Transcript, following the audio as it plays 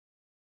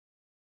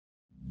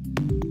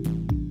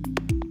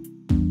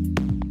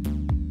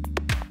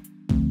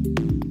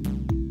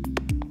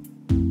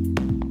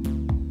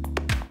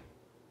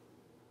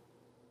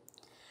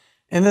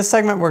In this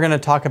segment, we're going to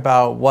talk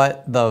about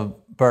what the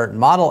BERT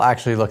model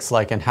actually looks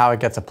like and how it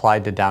gets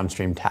applied to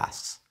downstream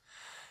tasks.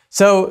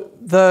 So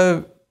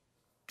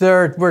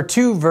there were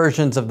two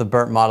versions of the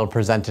BERT model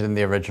presented in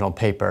the original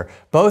paper.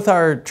 Both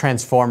are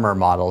transformer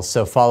models,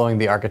 so following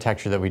the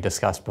architecture that we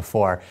discussed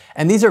before.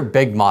 And these are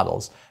big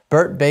models.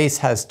 BERT base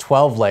has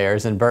 12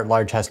 layers and BERT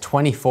large has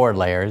 24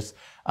 layers.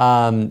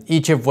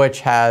 Each of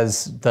which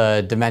has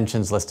the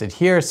dimensions listed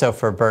here. So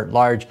for BERT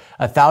large,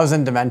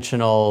 1,000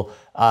 dimensional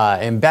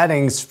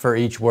embeddings for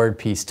each word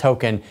piece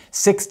token,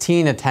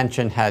 16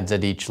 attention heads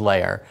at each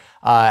layer.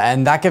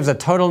 And that gives a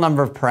total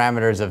number of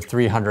parameters of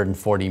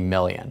 340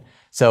 million.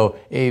 So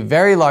a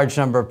very large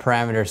number of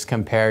parameters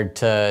compared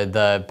to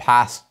the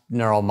past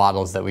neural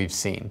models that we've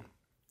seen.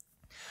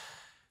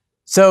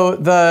 So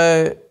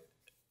the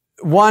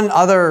one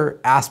other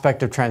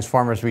aspect of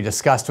transformers we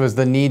discussed was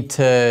the need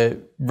to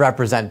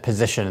represent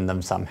position in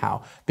them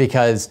somehow,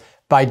 because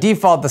by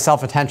default, the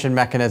self-attention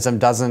mechanism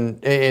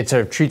it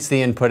sort of treats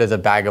the input as a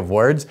bag of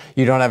words.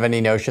 You don't have any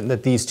notion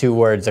that these two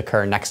words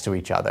occur next to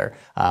each other,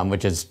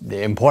 which is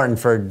important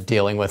for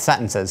dealing with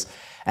sentences.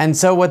 And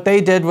so what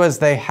they did was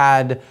they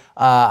had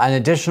an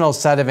additional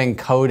set of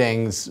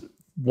encodings,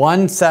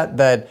 one set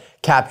that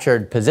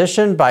captured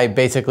position by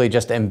basically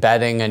just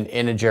embedding an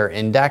integer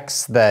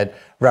index that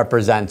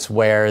represents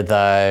where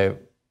the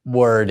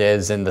word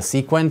is in the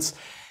sequence.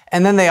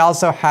 And then they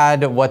also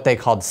had what they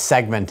called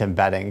segment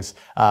embeddings,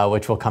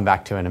 which we'll come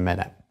back to in a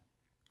minute.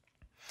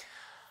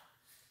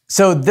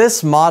 So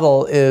this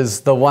model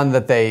is the one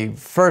that they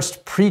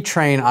first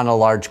pre-train on a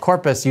large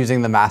corpus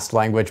using the masked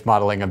language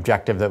modeling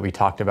objective that we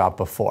talked about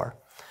before.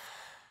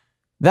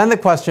 Then the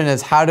question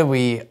is, how do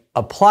we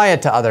apply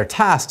it to other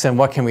tasks and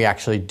what can we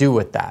actually do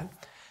with that?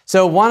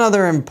 So one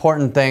other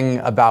important thing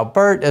about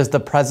BERT is the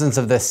presence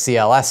of this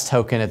CLS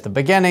token at the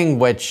beginning,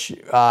 which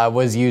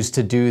was used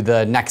to do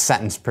the next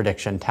sentence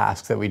prediction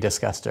task that we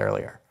discussed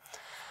earlier.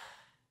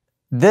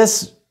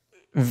 Basically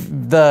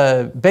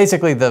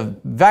the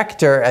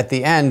vector at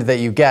the end that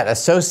you get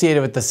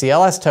associated with the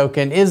CLS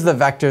token is the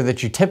vector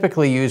that you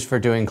typically use for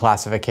doing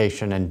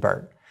classification in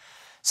BERT.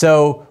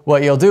 So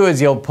what you'll do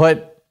is you'll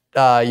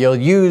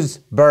use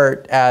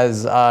BERT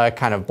as a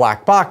kind of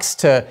black box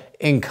to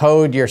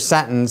encode your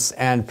sentence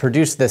and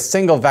produce this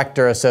single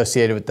vector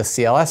associated with the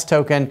CLS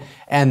token,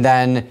 and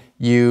then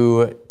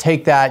you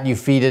take that, you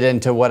feed it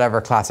into whatever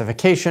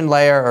classification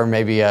layer or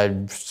maybe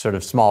a sort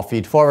of small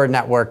feed-forward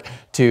network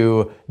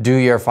to do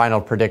your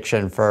final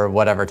prediction for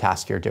whatever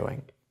task you're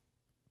doing.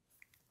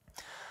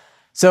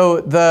 So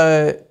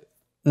the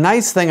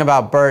nice thing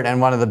about BERT, and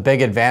one of the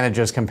big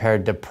advantages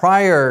compared to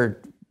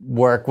prior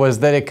work, was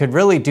that it could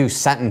really do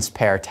sentence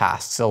pair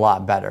tasks a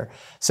lot better.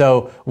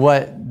 So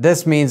what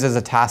this means is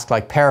a task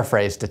like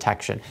paraphrase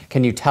detection.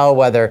 Can you tell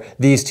whether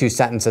these two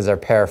sentences are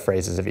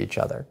paraphrases of each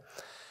other?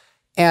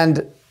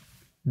 And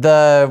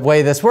the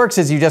way this works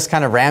is you just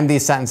kind of ram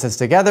these sentences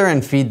together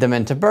and feed them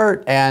into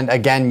BERT, and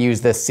again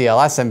use this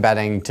CLS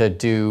embedding to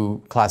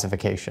do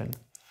classification.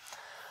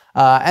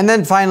 And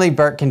then finally,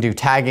 BERT can do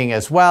tagging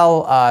as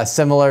well,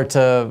 similar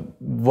to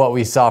what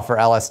we saw for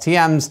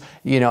LSTMs.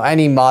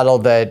 Any model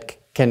that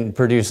can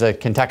produce a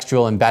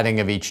contextual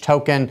embedding of each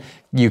token,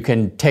 you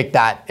can take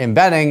that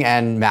embedding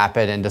and map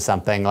it into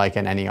something like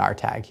an NER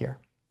tag here.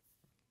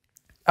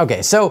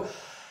 Okay, so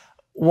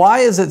why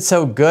is it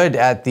so good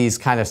at these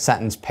kind of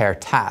sentence pair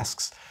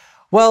tasks?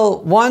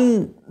 Well,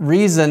 one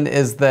reason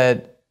is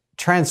that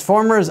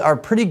transformers are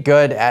pretty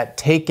good at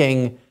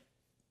taking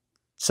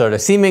sort of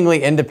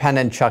seemingly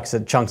independent chunks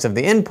of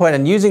the input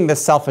and using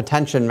this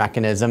self-attention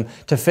mechanism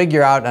to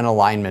figure out an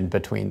alignment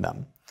between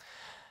them.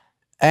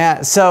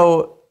 And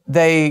so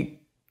they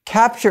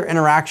capture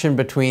interaction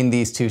between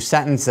these two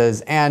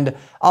sentences, and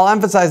I'll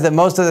emphasize that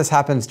most of this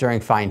happens during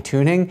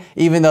fine-tuning.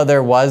 Even though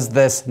there was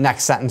this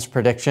next sentence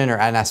prediction or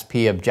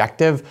NSP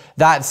objective,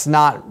 that's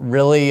not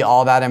really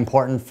all that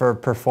important for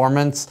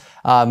performance.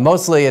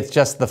 Mostly it's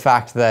just the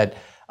fact that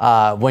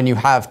when you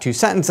have two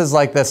sentences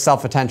like this,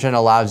 self-attention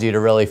allows you to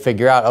really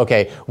figure out,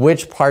 okay,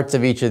 which parts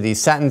of each of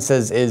these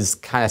sentences is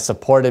kind of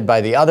supported by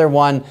the other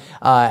one.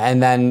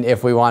 And then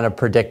if we want to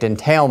predict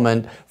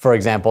entailment, for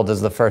example, does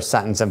the first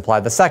sentence imply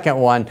the second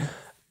one?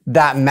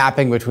 That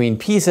mapping between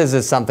pieces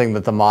is something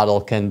that the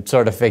model can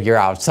sort of figure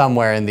out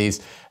somewhere in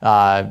these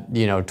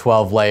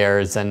 12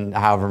 layers and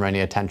however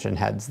many attention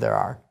heads there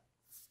are.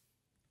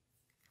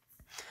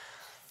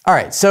 All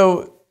right,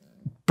 so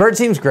BERT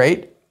seems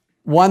great.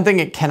 One thing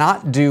it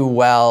cannot do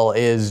well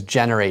is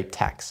generate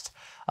text.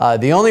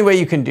 The only way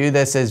you can do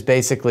this is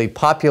basically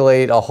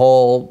populate a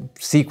whole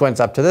sequence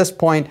up to this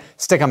point,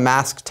 stick a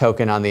mask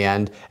token on the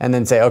end, and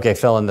then say, okay,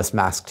 fill in this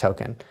mask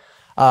token.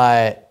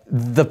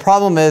 The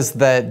problem is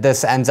that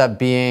this ends up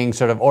being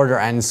sort of order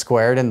n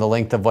squared in the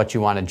length of what you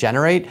want to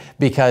generate,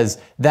 because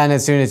then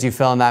as soon as you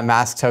fill in that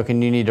mask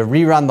token, you need to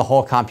rerun the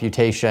whole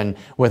computation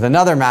with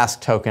another mask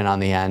token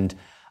on the end.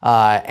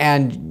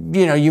 And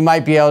you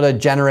might be able to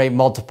generate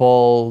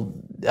multiple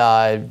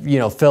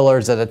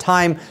fillers at a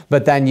time,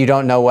 but then you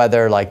don't know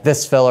whether like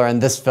this filler and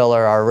this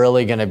filler are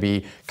really going to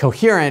be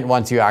coherent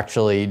once you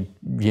actually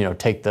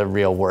take the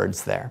real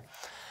words there.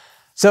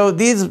 So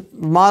these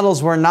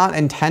models were not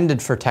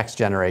intended for text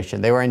generation.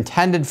 They were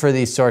intended for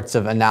these sorts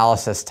of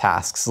analysis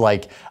tasks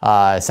like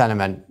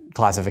sentiment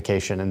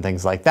classification and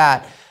things like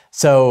that.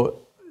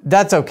 So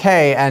that's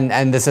okay,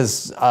 and this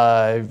is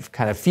a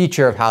kind of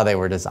feature of how they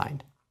were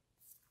designed.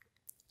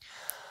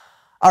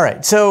 All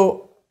right,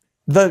 so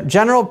the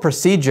general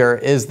procedure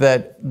is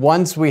that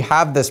once we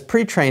have this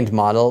pre-trained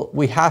model,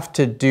 we have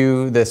to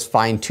do this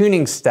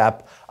fine-tuning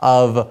step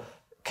of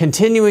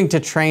continuing to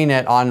train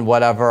it on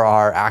whatever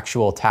our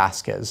actual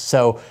task is.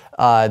 So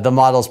the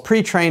model's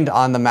pre-trained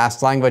on the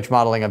masked language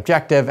modeling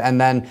objective, and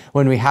then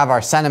when we have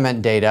our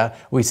sentiment data,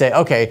 we say,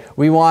 okay,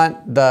 we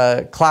want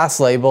the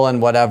class label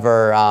and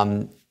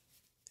whatever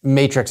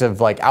matrix of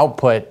like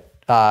output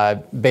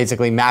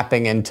basically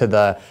mapping into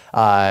the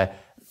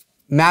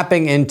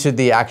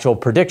actual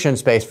prediction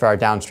space for our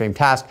downstream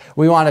task.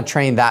 We want to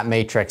train that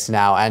matrix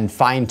now and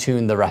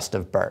fine-tune the rest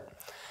of BERT.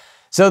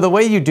 So the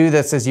way you do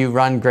this is you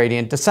run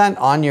gradient descent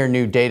on your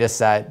new data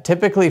set,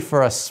 typically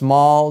for a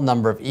small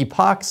number of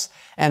epochs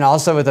and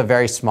also with a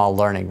very small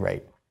learning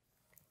rate.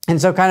 And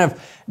so kind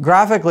of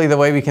graphically, the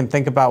way we can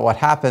think about what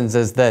happens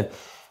is that,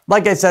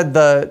 like I said,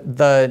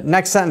 the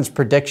next sentence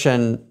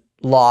prediction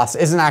loss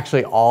isn't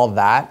actually all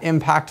that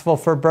impactful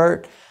for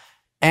BERT.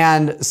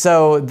 And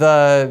so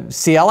the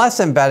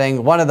CLS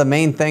embedding, one of the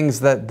main things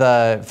that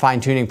the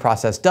fine-tuning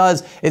process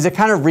does is it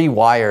kind of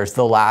rewires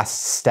the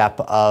last step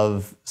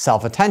of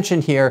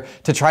self-attention here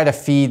to try to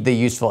feed the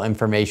useful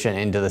information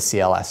into the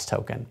CLS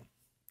token.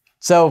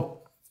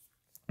 So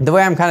the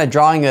way I'm kind of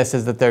drawing this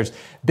is that there's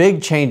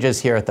big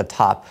changes here at the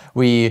top.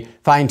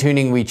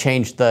 Fine-tuning, we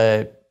changed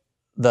the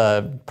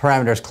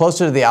parameters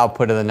closer to the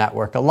output of the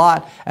network a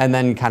lot, and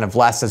then kind of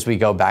less as we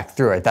go back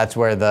through it. That's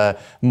where the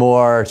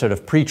more sort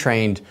of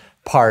pre-trained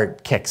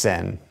part kicks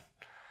in.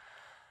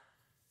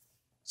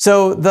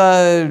 So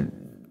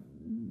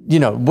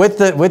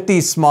with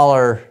these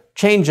smaller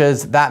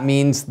changes, that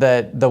means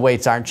that the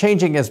weights aren't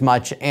changing as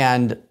much,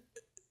 and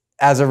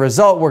as a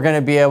result, we're going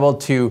to be able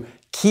to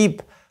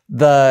keep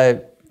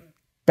the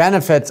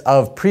benefits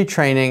of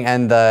pre-training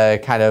and the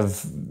kind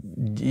of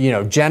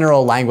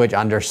general language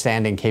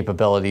understanding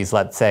capabilities,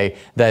 let's say,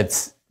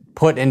 that's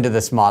put into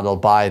this model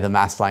by the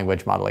masked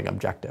language modeling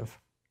objective.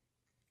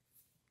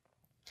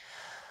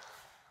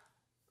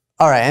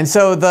 All right, and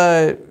so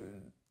the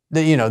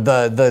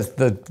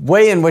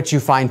way in which you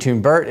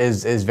fine-tune BERT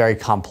is very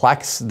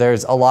complex.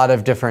 There's a lot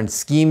of different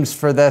schemes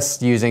for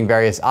this using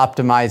various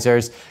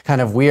optimizers, kind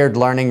of weird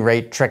learning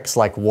rate tricks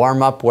like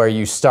warm-up, where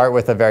you start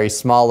with a very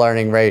small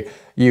learning rate,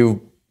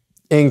 you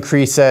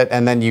increase it,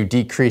 and then you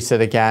decrease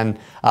it again,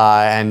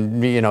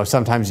 and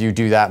sometimes you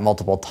do that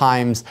multiple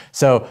times.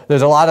 So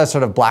there's a lot of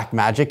sort of black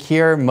magic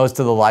here. Most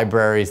of the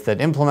libraries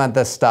that implement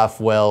this stuff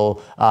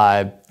will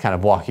kind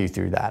of walk you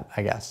through that,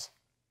 I guess.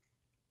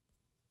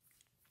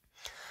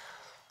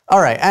 All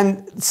right,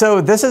 and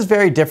so this is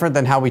very different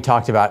than how we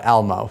talked about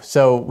Elmo.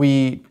 So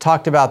we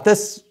talked about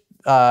this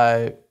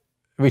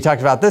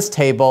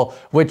table,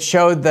 which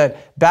showed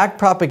that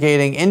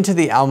backpropagating into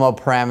the Elmo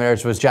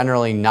parameters was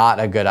generally not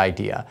a good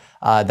idea.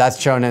 That's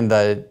shown in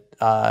the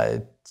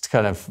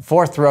kind of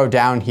fourth row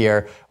down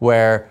here,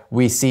 where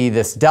we see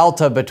this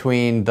delta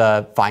between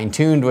the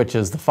fine-tuned, which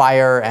is the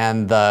fire,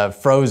 and the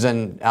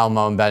frozen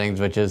Elmo embeddings,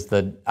 which is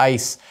the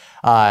ice,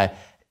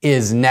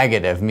 is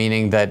negative,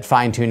 meaning that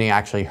fine-tuning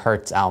actually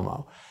hurts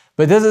Elmo.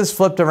 But this is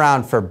flipped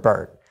around for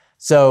BERT.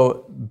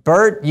 So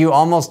BERT,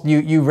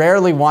 you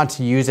rarely want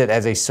to use it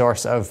as a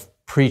source of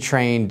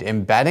pre-trained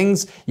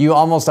embeddings. You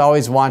almost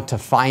always want to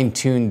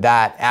fine-tune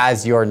that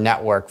as your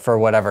network for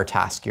whatever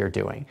task you're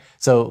doing.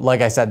 So like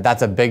I said,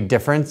 that's a big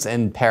difference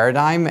in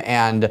paradigm,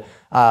 and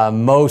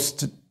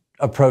most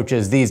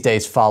approaches these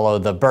days follow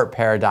the BERT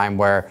paradigm,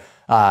 where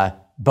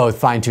both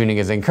fine-tuning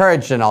is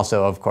encouraged and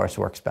also, of course,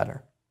 works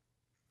better.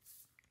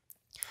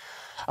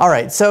 All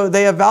right, so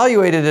they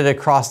evaluated it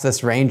across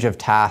this range of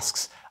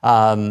tasks,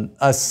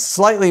 a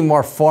slightly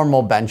more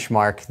formal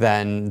benchmark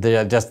than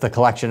just the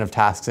collection of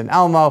tasks in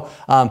Elmo,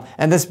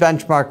 and this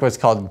benchmark was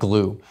called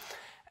GLUE.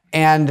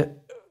 And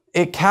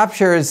it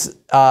captures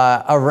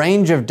a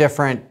range of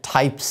different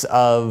types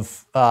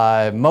of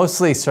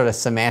mostly sort of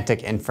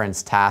semantic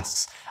inference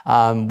tasks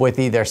with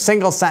either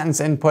single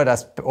sentence input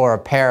or a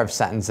pair of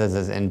sentences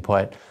as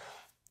input.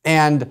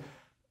 And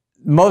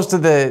most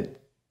of the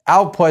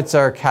outputs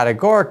are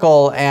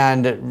categorical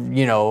and,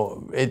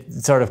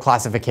 it's sort of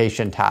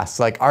classification tasks,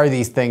 like are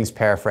these things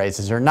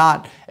paraphrases or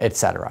not,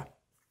 etc.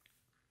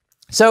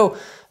 So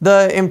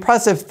the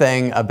impressive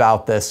thing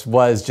about this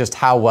was just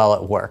how well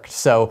it worked.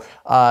 So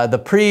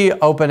the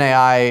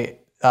pre-OpenAI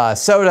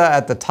SOTA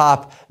at the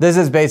top, this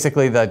is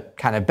basically the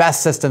kind of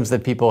best systems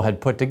that people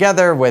had put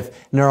together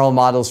with neural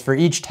models for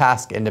each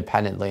task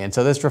independently. And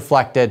so this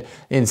reflected,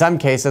 in some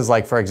cases,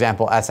 like for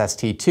example,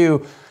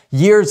 SST2,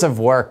 years of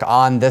work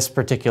on this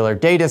particular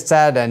data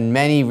set and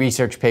many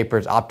research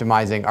papers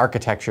optimizing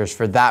architectures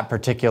for that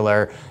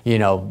particular,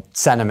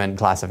 sentiment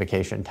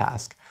classification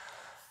task.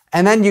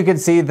 And then you can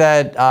see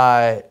that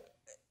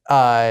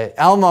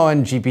Elmo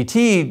and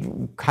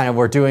GPT kind of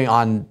were doing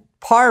on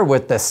par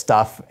with this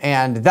stuff,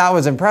 and that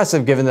was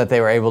impressive given that they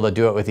were able to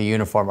do it with a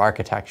uniform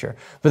architecture.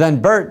 But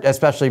then BERT,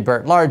 especially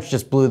BERT large,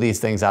 just blew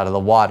these things out of the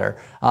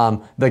water.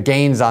 The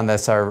gains on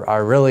this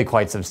are really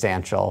quite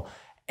substantial.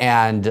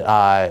 And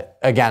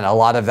again, a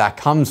lot of that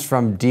comes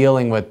from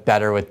dealing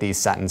better with these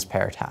sentence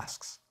pair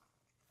tasks.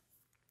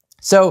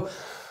 So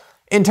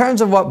in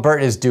terms of what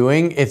BERT is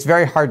doing, it's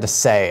very hard to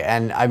say.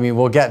 And I mean,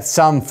 we'll get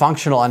some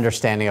functional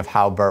understanding of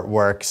how BERT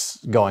works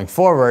going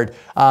forward.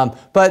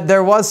 But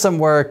there was some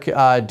work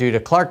due to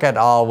Clark et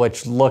al.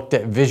 Which looked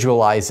at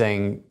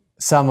visualizing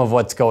some of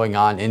what's going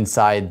on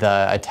inside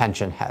the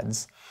attention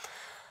heads.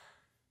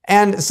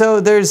 And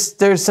so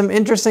there's some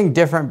interesting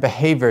different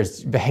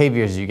behaviors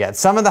you get.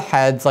 Some of the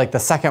heads, like the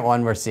second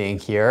one we're seeing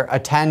here,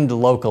 attend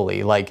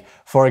locally. Like,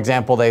 for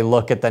example, they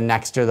look at the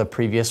next or the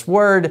previous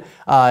word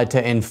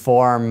to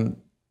inform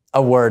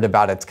a word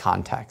about its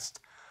context.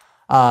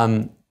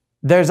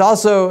 There's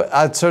also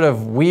a sort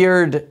of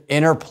weird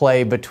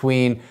interplay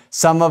between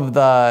some of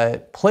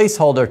the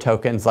placeholder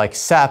tokens like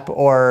sep,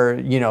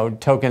 or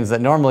tokens that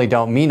normally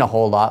don't mean a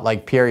whole lot,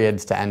 like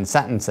periods to end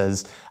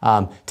sentences,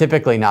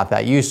 typically not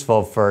that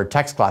useful for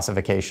text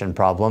classification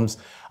problems.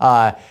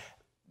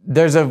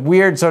 There's a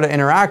weird sort of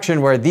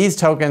interaction where these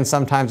tokens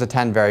sometimes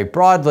attend very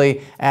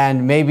broadly,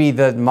 and maybe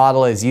the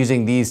model is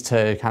using these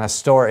to kind of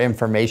store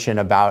information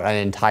about an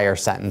entire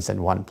sentence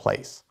in one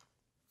place.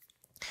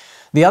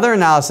 The other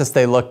analysis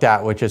they looked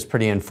at, which is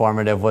pretty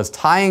informative, was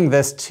tying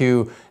this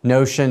to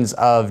notions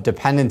of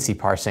dependency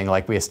parsing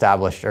like we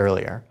established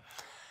earlier.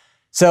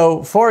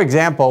 So, for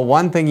example,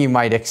 one thing you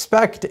might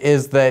expect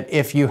is that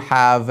if you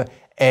have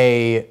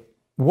a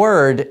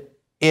word,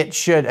 it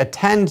should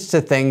attend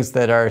to things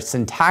that are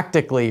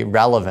syntactically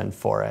relevant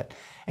for it.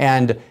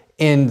 And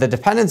in the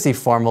dependency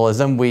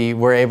formalism, we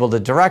were able to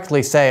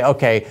directly say,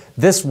 okay,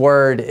 this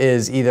word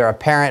is either a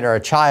parent or a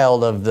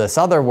child of this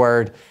other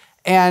word.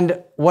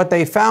 And what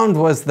they found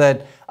was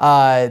that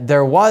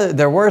there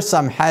were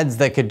some heads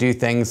that could do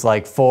things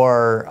like,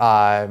 for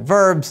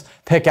verbs,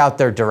 pick out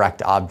their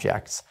direct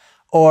objects,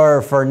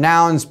 or for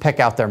nouns, pick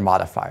out their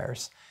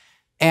modifiers.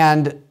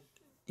 And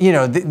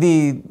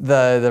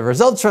the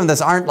results from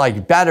this aren't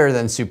like better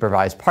than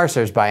supervised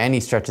parsers by any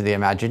stretch of the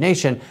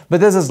imagination, but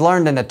this is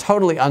learned in a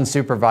totally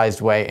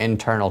unsupervised way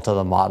internal to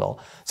the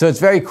model. So it's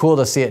very cool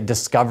to see it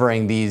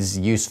discovering these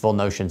useful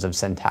notions of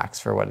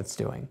syntax for what it's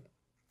doing.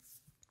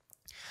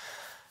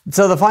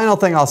 So the final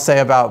thing I'll say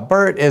about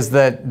BERT is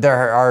that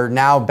there are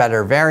now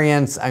better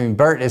variants. I mean,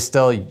 BERT is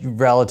still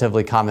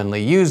relatively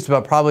commonly used,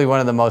 but probably one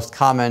of the most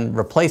common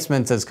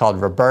replacements is called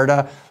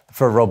ROBERTa,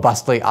 for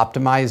robustly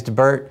optimized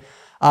BERT.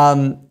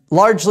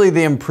 Largely,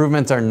 the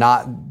improvements are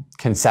not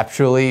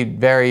conceptually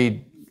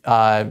very,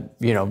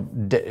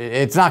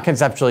 it's not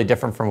conceptually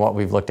different from what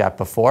we've looked at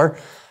before.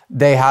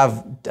 They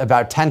have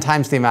about 10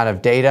 times the amount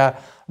of data.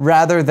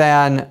 Rather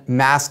than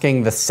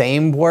masking the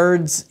same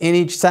words in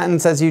each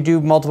sentence as you do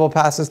multiple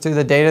passes through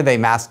the data, they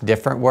mask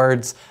different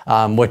words,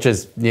 which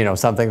is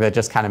something that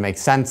just kind of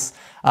makes sense.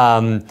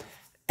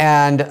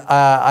 Another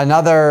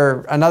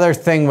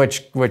thing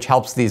which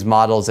helps these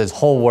models is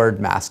whole word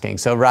masking.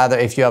 So rather,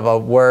 if you have a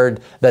word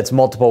that's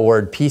multiple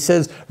word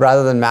pieces,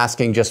 rather than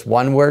masking just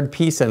one word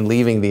piece and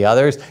leaving the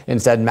others,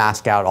 instead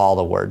mask out all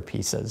the word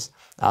pieces.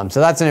 So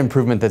that's an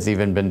improvement that's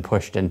even been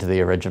pushed into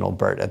the original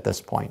BERT at this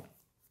point.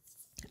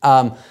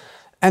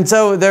 And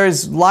so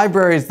there's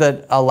libraries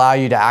that allow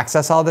you to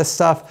access all this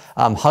stuff.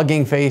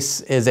 Hugging Face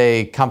is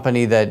a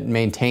company that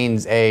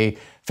maintains a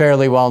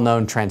fairly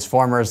well-known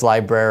transformers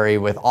library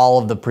with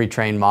all of the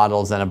pre-trained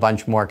models and a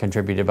bunch more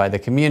contributed by the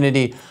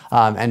community.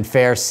 And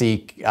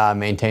FairSeek,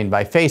 maintained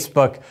by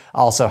Facebook,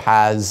 also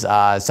has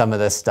some of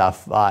this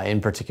stuff, in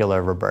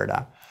particular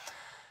ROBERTa.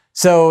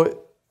 So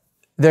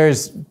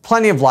there's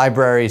plenty of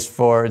libraries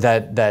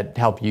that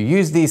help you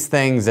use these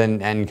things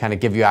and kind of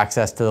give you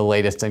access to the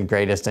latest and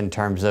greatest in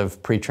terms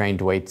of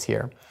pre-trained weights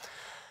here.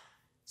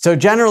 So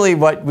generally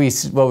what we've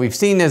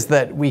seen is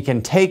that we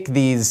can take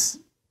these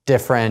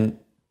different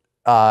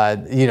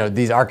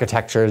these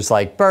architectures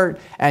like BERT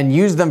and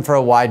use them for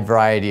a wide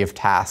variety of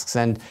tasks.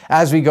 And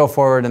as we go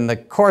forward in the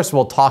course,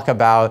 we'll talk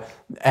about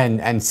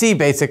and see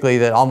basically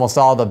that almost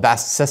all the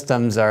best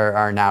systems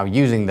are now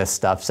using this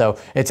stuff. So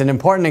it's an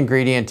important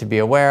ingredient to be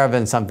aware of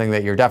and something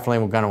that you're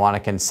definitely going to want to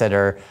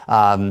consider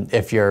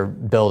if you're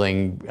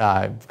building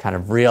kind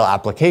of real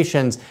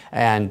applications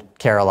and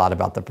care a lot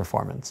about the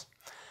performance.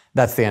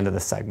 That's the end of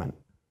this segment.